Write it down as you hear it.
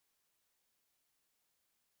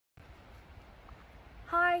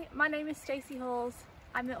Hi, my name is Stacey Halls.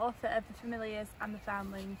 I'm the author of The Familiars and The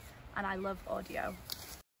Foundling, and I love audio.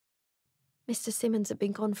 Mr. Simmons had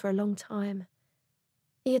been gone for a long time.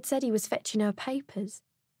 He had said he was fetching her papers,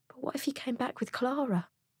 but what if he came back with Clara?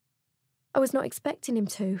 I was not expecting him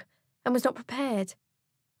to, and was not prepared.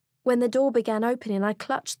 When the door began opening, I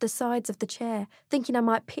clutched the sides of the chair, thinking I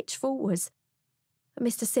might pitch forwards. But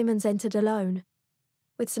Mr. Simmons entered alone,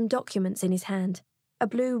 with some documents in his hand, a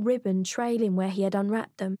blue ribbon trailing where he had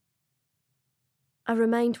unwrapped them. I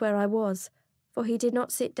remained where I was, for he did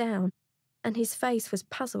not sit down, and his face was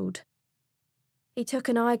puzzled. He took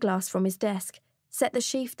an eyeglass from his desk, set the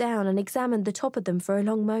sheaf down and examined the top of them for a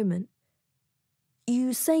long moment.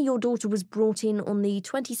 "You say your daughter was brought in on the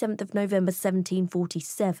 27th of November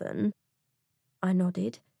 1747. I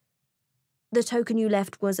nodded. "The token you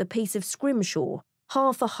left was a piece of scrimshaw,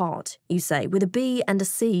 half a heart, you say, with a B and a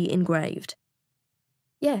C engraved."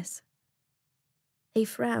 "Yes." He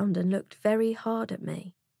frowned and looked very hard at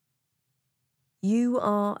me. "You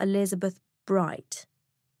are Elizabeth Bright."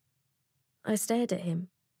 I stared at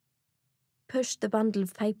him, pushed the bundle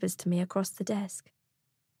of papers to me across the desk.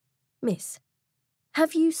 "Miss,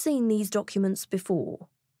 have you seen these documents before?"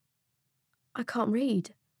 "I can't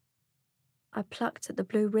read." I plucked at the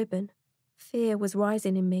blue ribbon. Fear was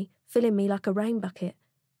rising in me, filling me like a rain bucket.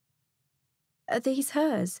 "Are these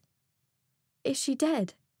hers? Is she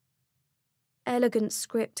dead?" Elegant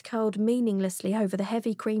script curled meaninglessly over the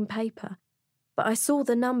heavy cream paper, but I saw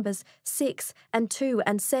the numbers 6 and 2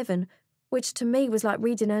 and 7, which to me was like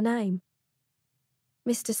reading her name.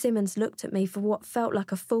 Mr. Simmons looked at me for what felt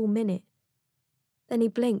like a full minute. Then he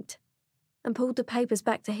blinked and pulled the papers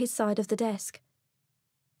back to his side of the desk.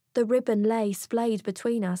 The ribbon lay splayed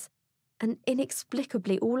between us, and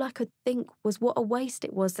inexplicably all I could think was what a waste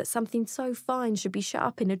it was that something so fine should be shut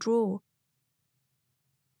up in a drawer.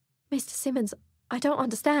 "Mr. Simmons, I don't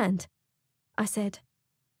understand," I said.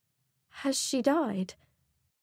 "Has she died?"